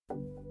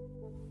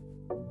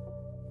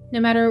No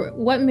matter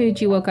what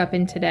mood you woke up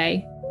in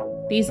today,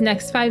 these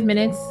next 5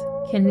 minutes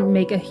can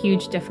make a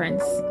huge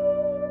difference.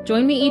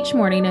 Join me each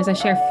morning as I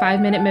share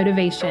 5-minute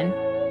motivation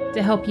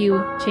to help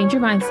you change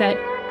your mindset,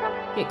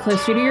 get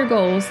closer to your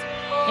goals,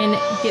 and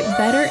get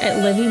better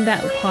at living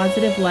that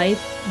positive life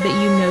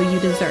that you know you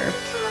deserve.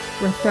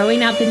 We're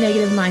throwing out the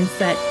negative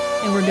mindset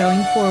and we're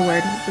going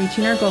forward,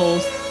 reaching our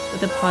goals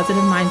with a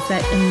positive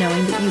mindset and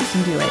knowing that you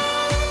can do it.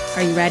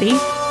 Are you ready?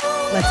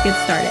 Let's get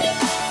started.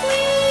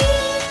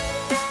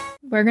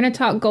 We're going to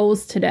talk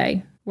goals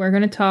today. We're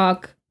going to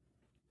talk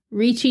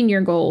reaching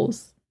your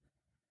goals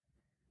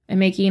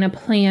and making a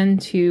plan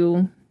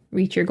to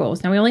reach your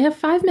goals. Now, we only have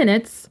 5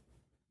 minutes,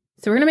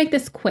 so we're going to make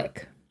this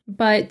quick.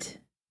 But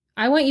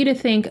I want you to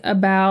think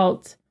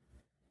about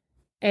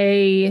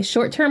a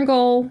short-term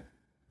goal.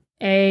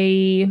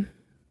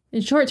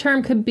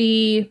 Short-term could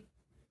be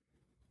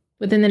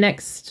within the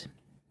next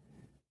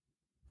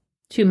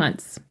 2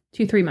 months,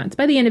 3 months,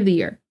 by the end of the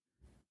year.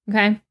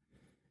 Okay?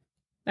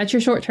 That's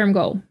your short-term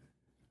goal.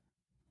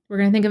 We're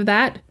going to think of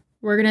that.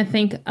 We're going to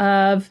think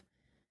of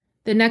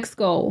the next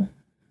goal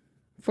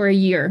for a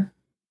year.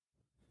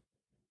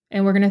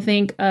 And we're going to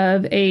think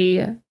of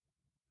a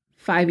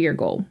 5-year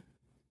goal.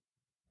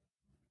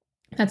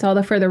 That's all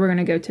the further we're going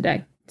to go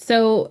today.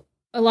 So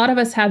a lot of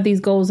us have these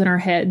goals in our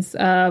heads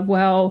of,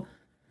 well,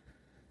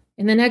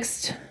 in the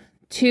next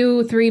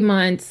 2-3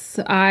 months,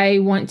 I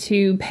want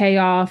to pay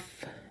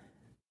off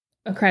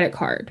a credit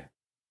card,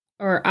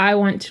 or I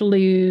want to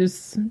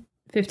lose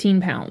 15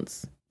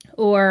 pounds.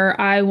 Or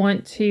I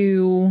want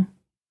to,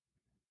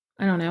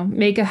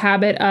 make a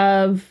habit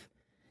of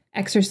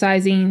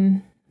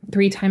exercising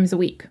 3 times a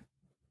week.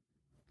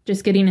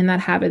 Just getting in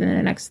that habit in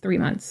the next 3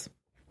 months.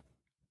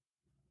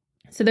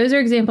 So those are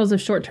examples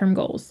of short-term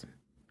goals.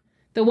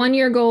 The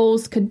 1-year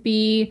goals could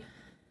be,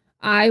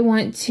 I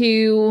want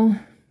to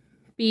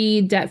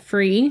be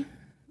debt-free.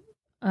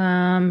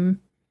 I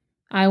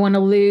want to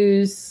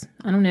lose,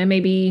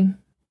 maybe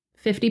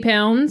 50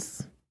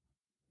 pounds.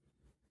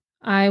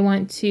 I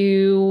want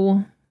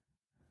to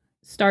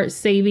start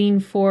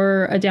saving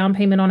for a down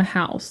payment on a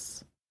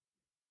house.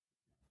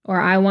 Or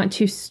I want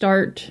to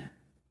start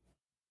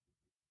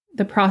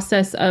the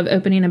process of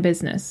opening a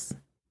business.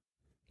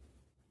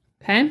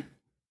 Okay?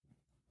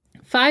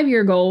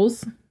 5-year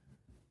goals.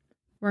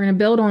 We're going to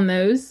build on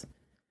those.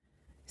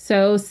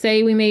 So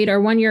say we made our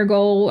 1-year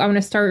goal. I want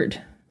to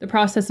start the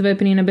process of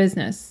opening a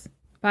business.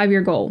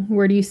 5-year goal.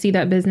 Where do you see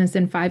that business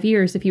in 5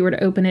 years if you were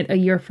to open it a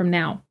year from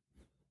now?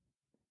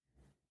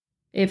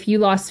 If you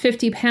lost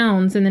 50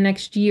 pounds in the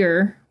next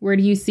year, where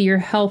do you see your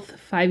health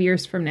 5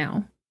 years from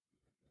now?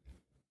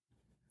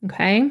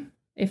 Okay.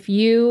 If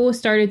you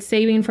started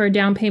saving for a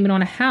down payment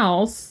on a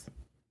house,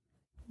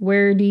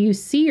 where do you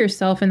see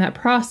yourself in that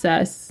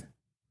process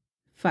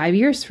 5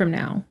 years from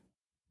now?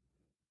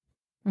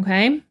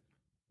 Okay.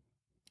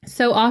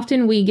 So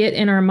often we get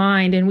in our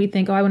mind and we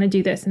think, I want to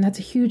do this. And that's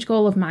a huge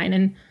goal of mine.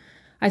 And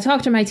I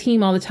talk to my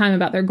team all the time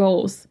about their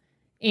goals.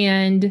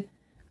 And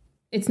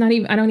it's not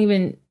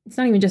even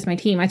just my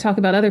team. I talk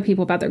about other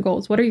people about their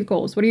goals. What are your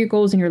goals? What are your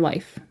goals in your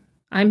life?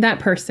 I'm that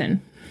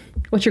person.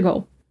 What's your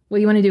goal? What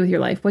do you want to do with your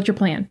life? What's your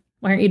plan?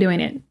 Why aren't you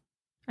doing it?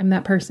 I'm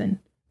that person.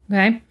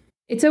 Okay?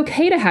 It's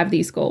okay to have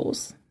these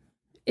goals.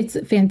 It's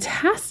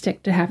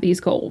fantastic to have these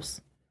goals.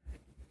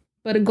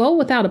 But a goal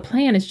without a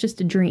plan is just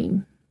a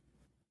dream.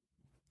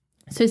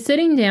 So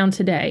sitting down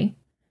today,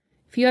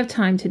 if you have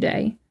time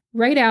today,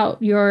 write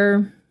out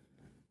your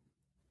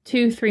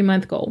 2-3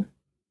 month goal.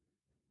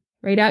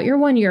 Write out your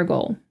 1-year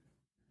goal.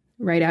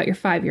 Write out your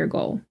 5-year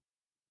goal.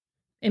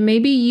 And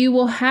maybe you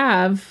will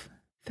have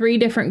 3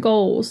 different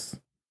goals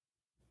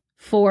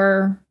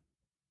for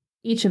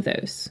each of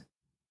those.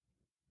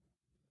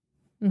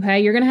 Okay,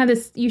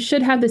 you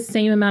should have the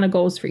same amount of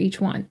goals for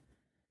each one.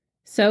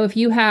 So if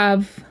you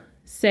have,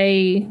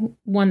 say,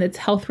 one that's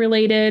health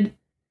related,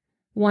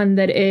 one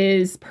that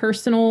is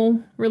personal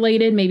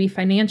related, maybe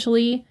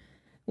financially,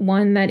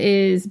 one that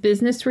is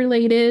business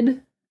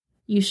related,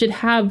 you should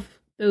have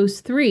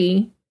those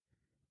 3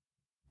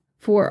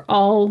 for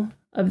all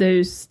of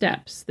those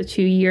steps, the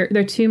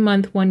 2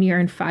 month, 1 year,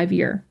 and 5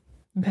 year.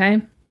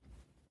 Okay.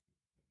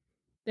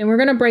 Then we're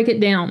going to break it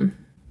down.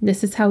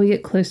 This is how we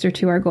get closer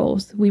to our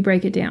goals. We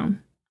break it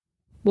down.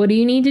 What do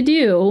you need to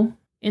do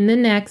in the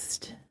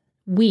next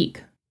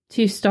week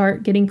to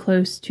start getting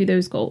close to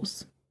those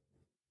goals?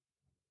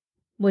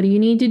 What do you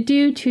need to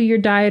do to your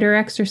diet or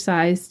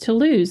exercise to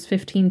lose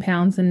 15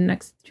 pounds in the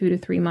next 2 to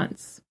 3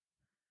 months?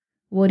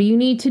 What do you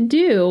need to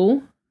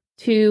do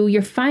to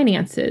your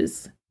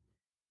finances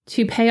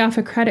to pay off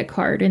a credit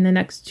card in the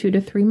next 2 to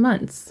 3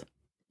 months?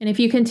 And if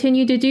you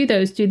continue to do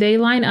those, do they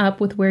line up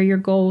with what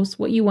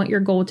you want your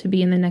goal to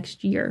be in the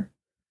next year?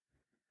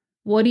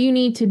 What do you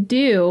need to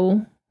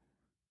do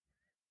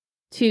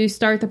to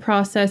start the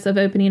process of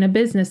opening a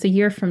business a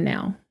year from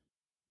now?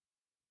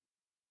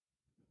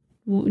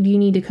 Do you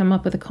need to come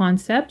up with a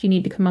concept? You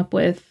need to come up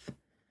with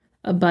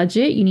a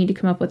budget. You need to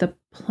come up with a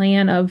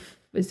plan of,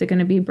 is it going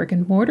to be brick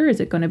and mortar? Is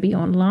it going to be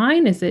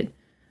online?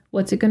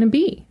 What's it going to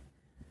be?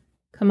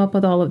 Come up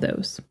with all of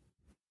those.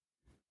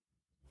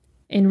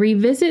 and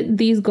revisit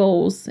these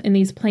goals and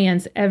these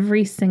plans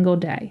every single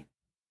day.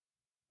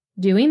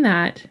 Doing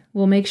that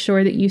will make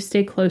sure that you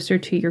stay closer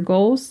to your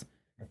goals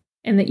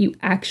and that you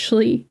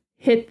actually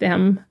hit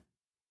them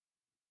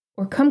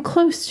or come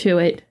close to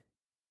it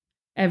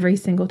every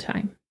single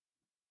time.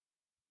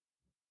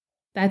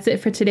 That's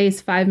it for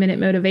today's 5-minute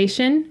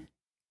motivation.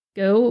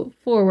 Go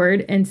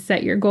forward and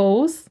set your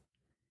goals,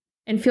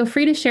 and feel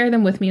free to share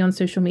them with me on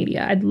social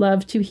media. I'd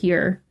love to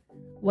hear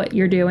what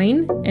you're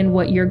doing and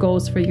what your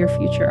goals for your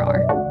future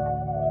are.